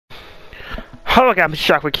Oh my god, I'm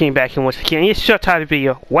shocked we came back here once again. It's a short title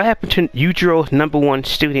video. What happened to Yujiro's #1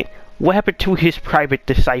 student? What happened to his private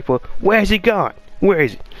disciple? Where has he gone? Where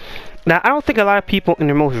is he? Now, I don't think a lot of people in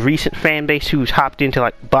the most recent fan base who's hopped into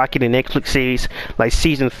like Baki the Netflix series, like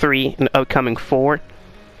season 3 and the upcoming 4.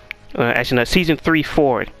 Actually, no, season 3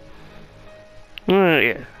 forward.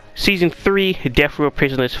 Yeah. Season 3, Death Row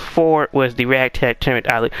Prisoners. 4 was the Ragtag Tournament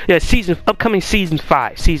Island. Yeah, upcoming season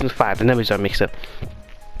 5. Season 5. The numbers are mixed up.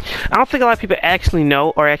 I don't think a lot of people actually know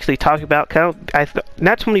or actually talk about.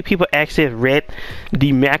 Not too many people actually have read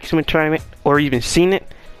the Maximum Tournament or even seen it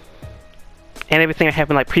and everything that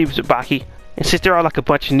happened like previous with Baki. And since there are like a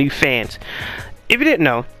bunch of new fans, if you didn't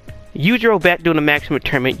know, Yujiro back during the Maximum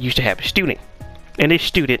Tournament used to have a student, and this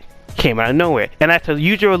student came out of nowhere. And after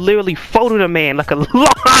Yujiro literally folded a man like a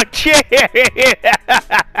lawn chair.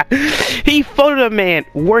 He folded a man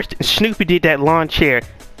worse than Snoopy did that lawn chair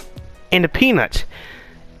in the Peanuts.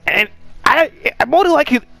 And I more than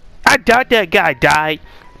likely, I doubt that guy died,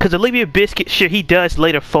 because Olivia Biscuit, sure, he does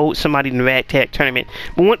later fold somebody in the Ragtag Tournament,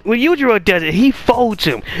 but when Yujiro does it, he folds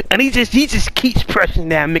him, and he just keeps pressing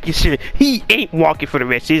down, making sure he ain't walking for the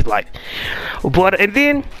rest of his life. And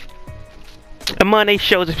then Amane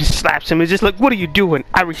shows up and slaps him. It's just like, what are you doing?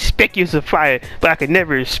 I respect you as a fighter, but I could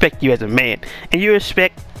never respect you as a man. And you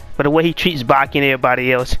respect for the way he treats Baki and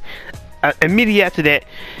everybody else. Immediately after that,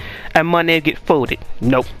 Amane get folded.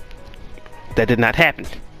 Nope. That did not happen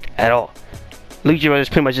at all. Yujiro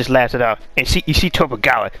just pretty much just laughs it off. And you see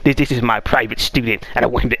Tokugawa, this is my private student, and I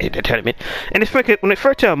want him to enter the tournament. And when it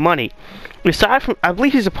first to money, aside from, I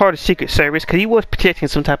believe he's a part of the Secret Service, because he was protecting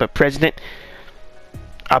some type of president.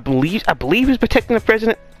 I believe he was protecting the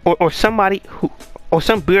president, or somebody or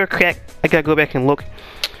some bureaucrat. I gotta go back and look.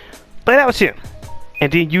 But that was him.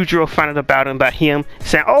 And then Yujiro found out about him,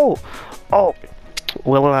 saying,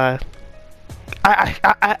 well,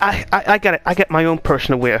 I got my own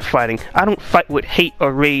personal way of fighting. I don't fight with hate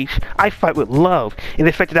or rage. I fight with love. And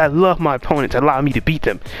the fact that I love my opponents allow me to beat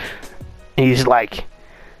them. And he's like,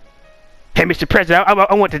 hey, Mr. President,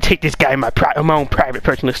 I want to take this guy my own private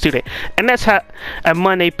personal student. And that's how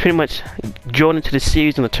Monday pretty much joined into the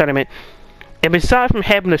series in the tournament. And besides from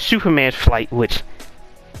having a Superman flight, which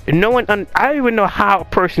I don't even know how a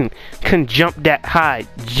person can jump that high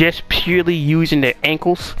just purely using their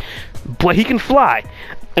ankles. But he can fly.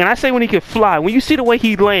 And I say when he can fly, when you see the way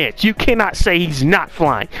he lands, you cannot say he's not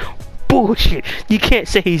flying. Bullshit. You can't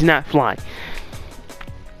say he's not flying.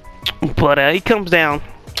 But he comes down,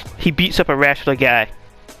 he beats up a rational guy,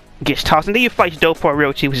 gets tossed, and then he fights Dopo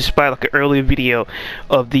Orochi, which is probably like an earlier video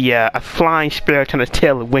of the a flying spirit on the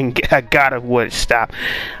tail of when a god of wood stop.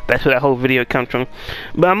 That's where that whole video comes from.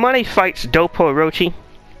 But Money fights Dopo Orochi.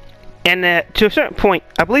 And to a certain point,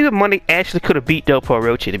 I believe that Money actually could have beat Dopo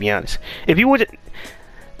Orochi, to be honest. If he wasn't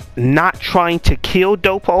not trying to kill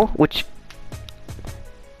Dopo, which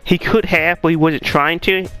he could have, but he wasn't trying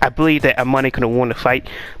to, I believe that Money could have won the fight.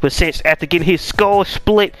 But since after getting his skull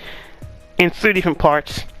split in 3 different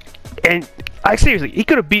parts, and seriously, he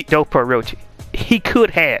could have beat Dopo Orochi. He could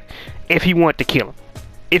have, if he wanted to kill him.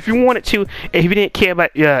 If he wanted to, if he didn't care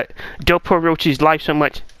about Dopo Orochi's life so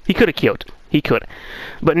much, he could have killed him. He could.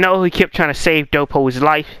 But no, he kept trying to save Dopo's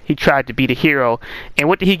life. He tried to be the hero. And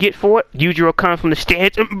what did he get for it? Yujiro coming from the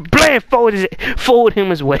stands and blam, folded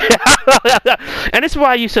him as well. And that's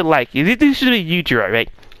why I used to like you. This should be Yujiro, right?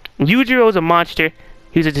 Yujiro's a monster.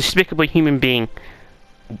 He's a despicable human being.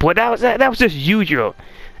 But that was just Yujiro.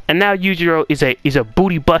 And now Yujiro is a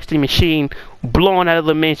booty busting machine blowing out of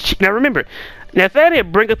the man's cheek. Now remember, if I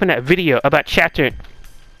didn't bring up in that video about chapter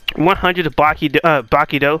 100 of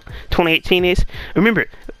Bakido 2018 is, remember,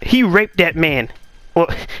 he raped that man. Well,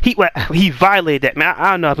 he violated that man.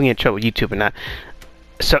 I don't know if I'm getting in trouble with YouTube or not,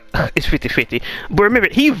 so it's 50-50. But remember,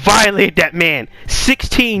 he violated that man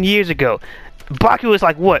 16 years ago. Baki was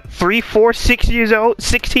like, what, 3, 4, 6 years old?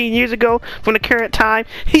 16 years ago from the current time?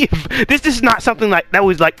 This is not something like that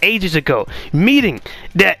was like ages ago. Meaning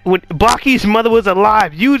that when Baki's mother was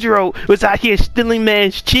alive, Yujiro was out here stealing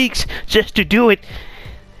man's cheeks just to do it.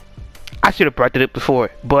 I should have brought that up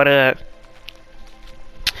before, but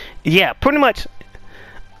yeah, pretty much.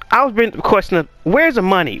 I was bringing up the question of where's the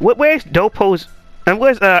money? Where's Dopo's and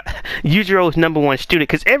where's Yujiro's #1 student?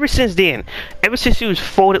 Because ever since he was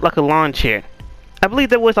folded like a lawn chair, I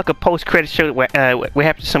believe there was like a post-credit show what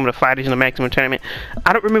happened to some of the fighters in the Maximum Tournament.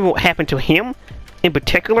 I don't remember what happened to him in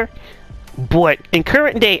particular. But in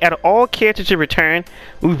current day, out of all characters to return,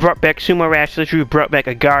 we brought back sumo wrestlers, we brought back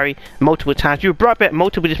Agari multiple times, we brought back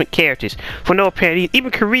multiple different characters for no apparent reason. Even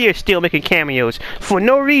Korea is still making cameos for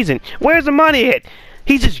no reason. Where's the money at?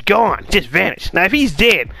 He's just gone, just vanished. Now, if he's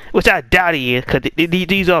dead, which I doubt he is, because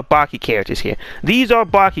these are Baki characters here. These are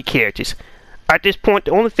Baki characters. At this point,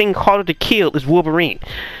 the only thing harder to kill is Wolverine.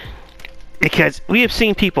 Because we have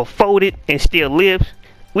seen people folded and still live.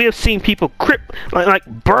 We have seen people like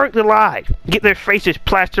burnt alive, get their faces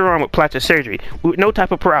plastered on with plastic surgery with no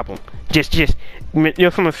type of problem. Just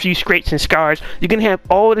from a few scrapes and scars, you can have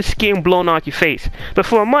all the skin blown off your face. But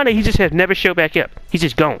for a Monday, he just has never showed back up. He's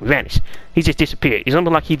just gone, vanished. He just disappeared. It's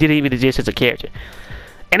almost like he didn't even exist as a character.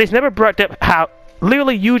 And it's never brought up how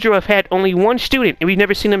literally Yujiro have had only one student, and we've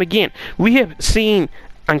never seen him again. We have seen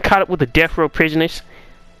and caught up with the death row prisoners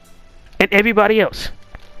and everybody else.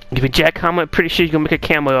 Give it Jack comment, pretty sure he's gonna make a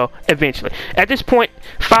cameo eventually. At this point,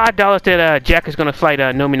 $5 that Jack is gonna fight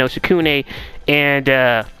Nomi no Sukune, and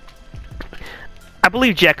I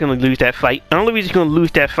believe Jack gonna lose that fight. The only reason he's gonna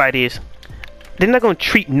lose that fight is they're not gonna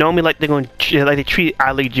treat Nomi like they treated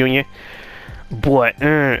Ali Jr. But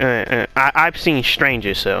I've seen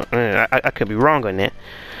Strangers, so I could be wrong on that.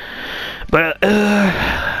 But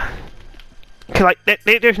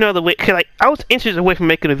there's no other way. Cause like I was interested away from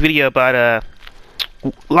making a video about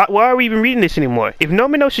why are we even reading this anymore? If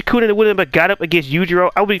Nomi no Sukune would have got up against Yujiro,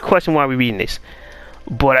 I would be questioning why we're reading this.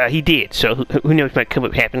 But he did, so who knows what could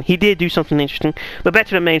have happened. He did do something interesting. But back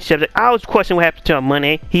to the main subject, I was questioning what happened to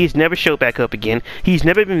Monday. He has never showed back up again. He's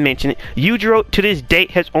never been mentioned. Yujiro, to this date,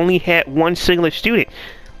 has only had one singular student.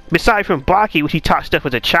 Besides from Baki, which he taught stuff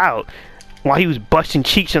as a child, while he was busting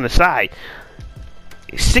cheeks on the side.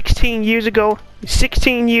 16 years ago,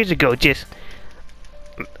 just...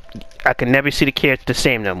 I could never see the character the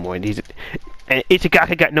same no more. And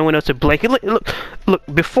Ichigaki got no one else to blame. Look,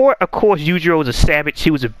 before, of course, Yujiro was a savage, he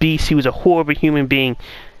was a beast, he was a horrible human being,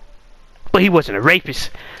 but he wasn't a rapist.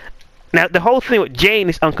 Now, the whole thing with Jane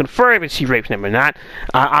is unconfirmed if she raped him or not.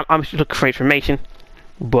 I'm looking for information,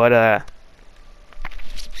 but,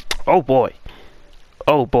 oh boy,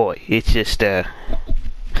 it's just,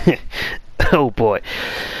 oh boy.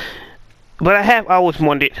 But I have always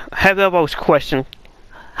wondered, I've always questioned,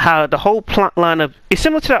 how the whole plot line of it's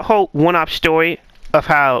similar to that whole one-up story of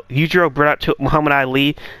how Yujiro brought up to Muhammad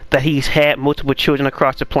Ali that he's had multiple children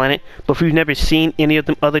across the planet, but we've never seen any of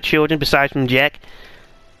them other children besides from Jack,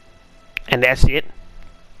 and that's it.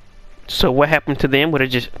 So what happened to them? Were they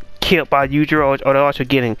just killed by Yujiro, or they're also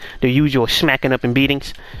getting the usual smacking up and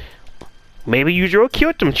beatings? Maybe Yujiro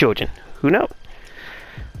killed them children. Who knows?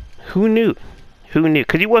 Who knew? Who knew?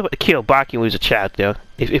 Because he wasn't able to kill Baki when he was a child, though.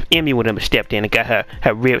 If Emmy would have stepped in and got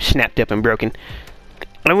her ribs snapped up and broken.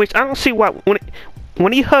 In which I don't see why,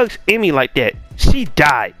 when he hugs Emmy like that, she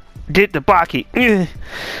died. Did the Baki.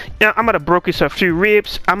 Now, I might have broken a few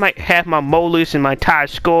ribs. I might have my molars and my entire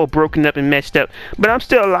skull broken up and messed up. But I'm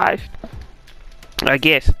still alive. I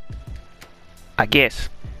guess.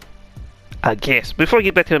 Before we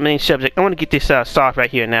get back to the main subject, I want to get this solved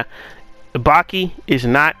right here now. Baki is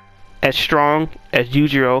not as strong as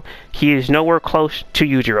Yujiro. He is nowhere close to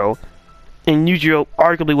Yujiro. And Yujiro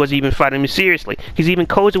arguably wasn't even fighting him seriously. Because even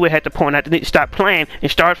Kozuwe had to point out that they stop playing and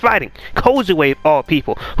start fighting. Kozuwe, of all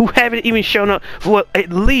people, who haven't even shown up for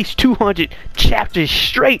at least 200 chapters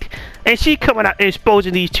straight. And she coming out and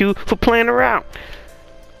exposing these two for playing around.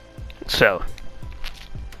 So,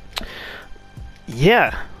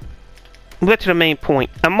 yeah. Back to the main point.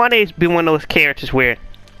 Amane's been one of those characters where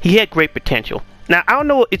he had great potential. Now, I don't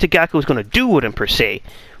know what Itagaki was going to do with him, per se.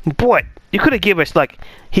 But you could have given us, like,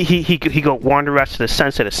 he go wander out to the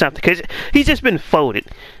sunset or something. Because he's just been folded.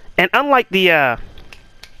 And unlike the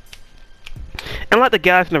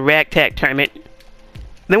guys in the ragtag tournament,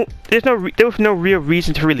 there was no real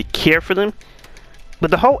reason to really care for them.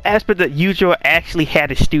 But the whole aspect that Yujiro actually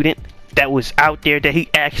had a student that was out there that he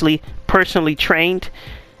actually personally trained,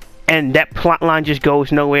 and that plot line just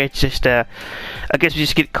goes nowhere. It's just, I guess we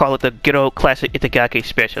just call it the good old classic Itagaki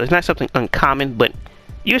special. It's not something uncommon, but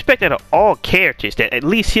you expect that of all characters, that at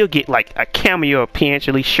least he'll get like a cameo appearance,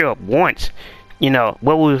 or at least show up once. You know,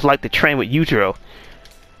 what it was like to train with Yujiro.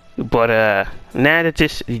 But now that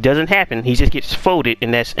it doesn't happen, he just gets folded,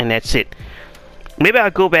 and that's it. Maybe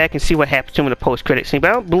I'll go back and see what happened to him in the post-credit scene,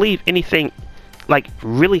 but I don't believe anything like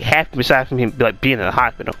really happened besides from him like being in the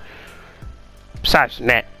hospital. Besides from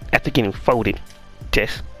that, after getting folded,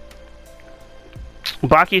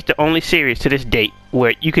 Baki is the only series to this date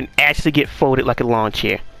where you can actually get folded like a lawn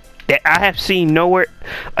chair. That I have seen nowhere.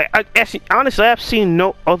 Honestly, I've seen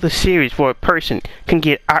no other series where a person can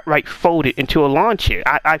get outright folded into a lawn chair.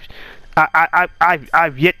 I've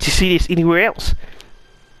yet to see this anywhere else.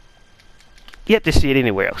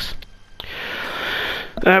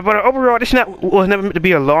 But overall, this was never meant to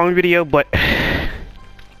be a long video, but I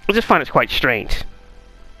just find it quite strange.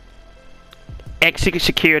 ex-secret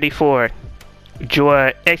security for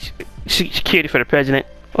security for the president,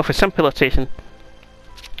 or for some politician.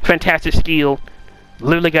 Fantastic skill,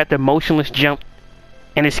 literally got the motionless jump,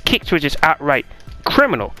 and his kicks were just outright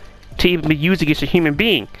criminal to even be used against a human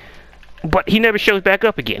being. But he never shows back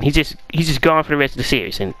up again. He's just gone for the rest of the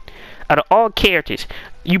series. And out of all characters,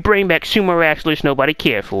 you bring back sumo wrestlers nobody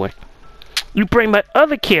cared for. You bring back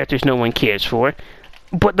other characters no one cares for.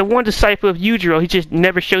 But the one disciple of Yujiro, he just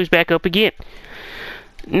never shows back up again.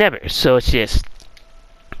 Never. So it's just...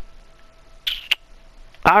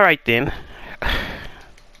 Alright then.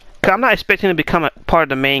 Cause I'm not expecting to become a part of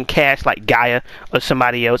the main cast like Gaia or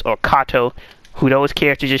somebody else, or Kato, who those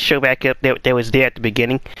characters just show back up that was there at the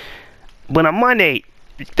beginning. But on Monday,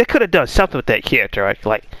 they could have done something with that character, right?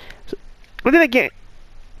 Like, but then again,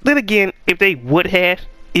 if they would have,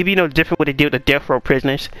 it'd be no different what they did with the death row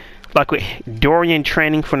prisoners. Like with Dorian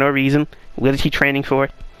training for no reason. What is he training for?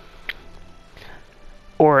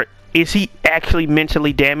 Or is he actually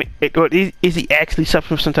mentally damaged? Or is he actually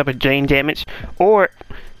suffering from some type of brain damage? Or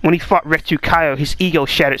when he fought Retsu Kaio, his ego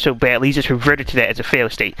shattered so badly, he just reverted to that as a fail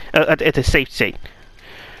state, as a safe state,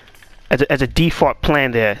 as a default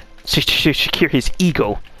plan to secure his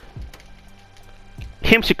ego.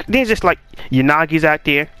 Then just like Yanagi's out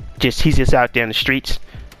there, he's just out there in the streets.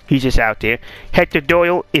 He's just out there. Hector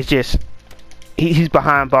Doyle is just he's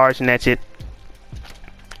behind bars, and that's it.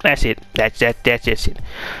 That's just it.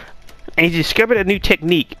 And he discovered a new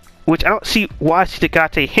technique, which I don't see why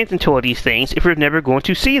Shitagate hinting toward these things if we're never going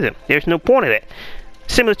to see them. There's no point of that.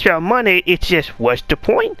 Similar to our Monday, it's just, what's the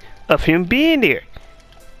point of him being there?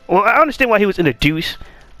 Well, I understand why he was introduced,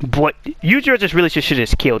 but Yujiro just really should have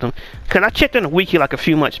just killed him. Because I checked on the wiki like a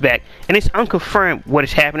few months back, and it's unconfirmed what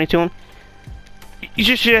is happening to him. You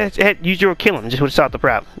just should have had Yujiro kill him, just would have solved the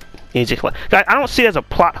problem. It's just like, I don't see it as a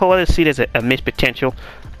plot hole, I just see it as a missed potential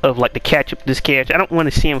of like the catch up this character. I don't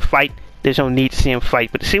want to see him fight. There's no need to see him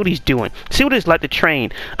fight, but to see what he's doing. See what it's like to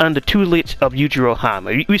train under the tutelage of Yujiro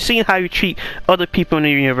Hama. We've seen how he treat other people in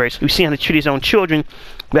the universe. We've seen how he treat his own children,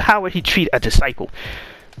 but how would he treat a disciple?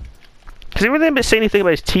 Because he really didn't say anything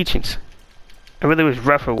about his teachings. It really was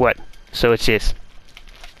rough or what. So it's just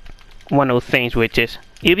one of those things where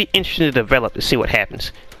it'll be interesting to develop to see what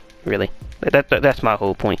happens. Really. That's my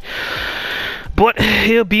whole point. But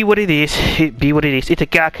it'll be what it is. It'll be what it is.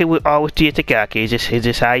 Itagaki will always be Itagaki. It's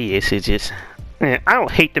just how he is. It's just... Man, I don't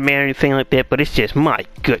hate the man or anything like that, but it's just, my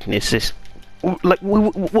goodness. It's... Like,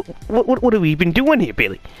 what have we been doing here,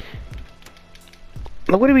 Billy?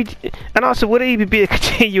 Like, what do we... And also, would it even be a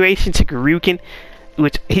continuation to Garukin?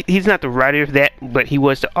 Which, he's not the writer of that, but he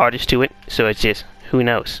was the artist to it. So it's just, who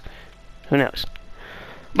knows? Who knows?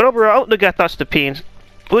 But overall, look at thoughts and opinions.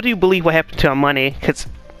 What do you believe will happen to our money? Because...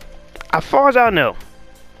 As far as I know,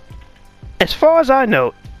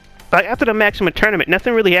 like after the Maximum Tournament,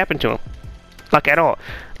 nothing really happened to him. Like at all.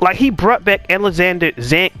 Like he brought back he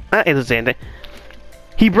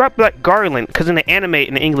brought back Garland, because in the anime,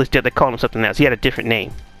 in the English dub, they called him something else. He had a different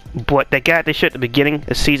name. But that guy they showed at the beginning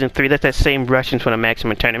of Season 3, that's that same Russian from the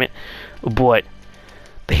Maximum Tournament. But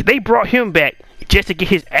they brought him back just to get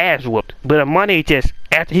his ass whooped. But Amane just,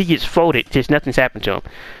 after he gets folded, just nothing's happened to him.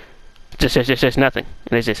 Just nothing.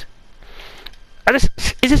 And it's just...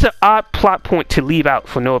 it's just an odd plot point to leave out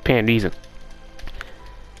for no apparent reason.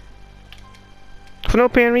 For no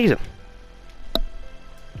apparent reason.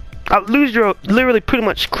 Yujiro literally pretty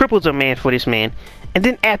much cripples a man for this man. And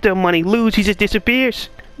then after money lose, he just disappears.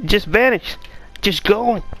 Just vanished. Just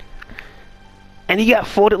gone. And he got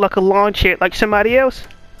folded like a lawn chair like somebody else.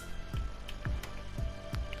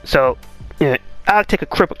 So, yeah, I'll take a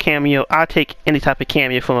cripple cameo. I'll take any type of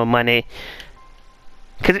cameo for my money.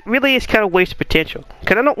 Because it really is kind of wasted potential.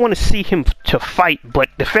 Because I don't want to see him to fight, but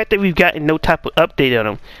the fact that we've gotten no type of update on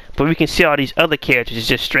him, but we can see all these other characters, is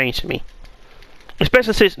just strange to me.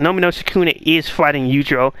 Especially since Nomino Sukuna is fighting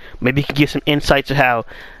Yujiro. Maybe he can get some insights of how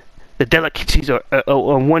the delicacies or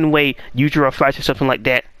one way Yujiro fights or something like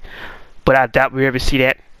that. But I doubt we'll ever see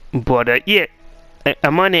that. But yeah,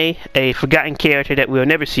 Amane, a forgotten character that we'll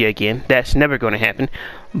never see again. That's never going to happen.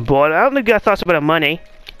 But I don't know if you got thoughts about Amane.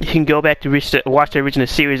 You can go back to watch the original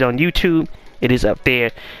series on YouTube. It is up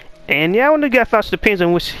there. And yeah, I wonder if you got thoughts. Depends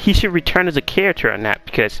on which he should return as a character or not.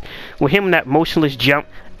 Because with him in that motionless jump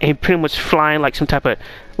and pretty much flying like some type of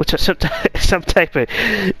superhero,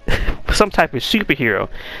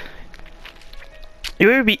 it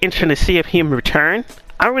would be interesting to see if him return.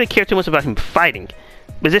 I don't really care too much about him fighting,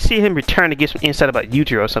 but just see him return to get some insight about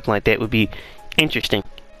Yujiro or something like that would be interesting.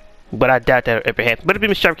 But I doubt that will ever happen. But it'd be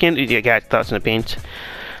Mr. Sharpkin. You guys' thoughts and opinions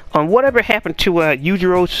on whatever happened to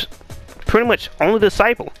Yujiro's pretty much only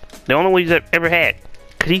disciple, the only one he's ever had.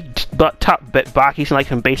 because he taught Baki some like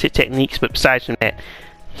some basic techniques, but besides from that,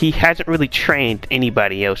 he hasn't really trained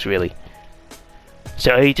anybody else really.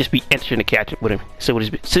 So he'd just be interesting to catch up with him. So what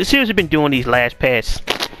he's been doing these past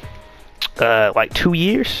like 2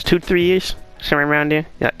 years, 2 to 3 years, somewhere around there.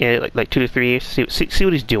 Yeah, like 2 to 3 years. See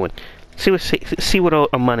what he's doing. See what all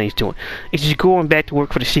money's doing. Is he going back to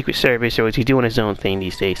work for the Secret Service, or is he doing his own thing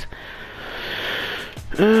these days?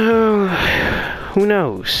 Who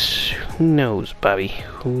knows? Who knows, Bobby?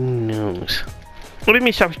 Who knows? What do you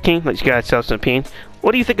mean, Shopper King? Let you guys tell some opinion.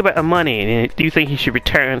 What do you think about the money? And do you think he should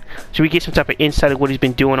return? Should we get some type of insight of what he's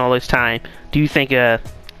been doing all this time? Do you think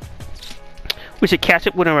we should catch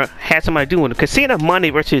up with him or have somebody do it? Because seeing the money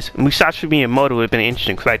versus Musashi Miyamoto would have been an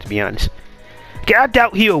interesting fight, to be honest. Okay, I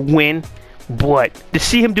doubt he'll win, but to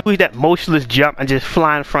see him do that motionless jump and just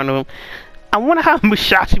fly in front of him, I wonder how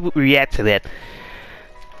Musashi would react to that.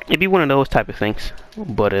 It'd be one of those type of things,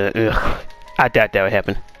 but I doubt that would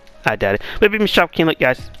happen. I doubt it. But maybe Shop King, look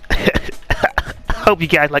guys. Hope you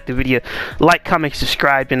guys liked the video. Like, comment,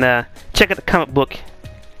 subscribe, and check out the comic book.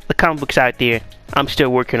 The comic book's out there. I'm still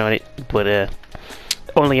working on it, but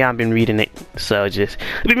only I've been reading it. So just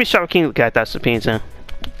maybe Shop King, look guys. That's opinions.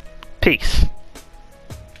 Peace.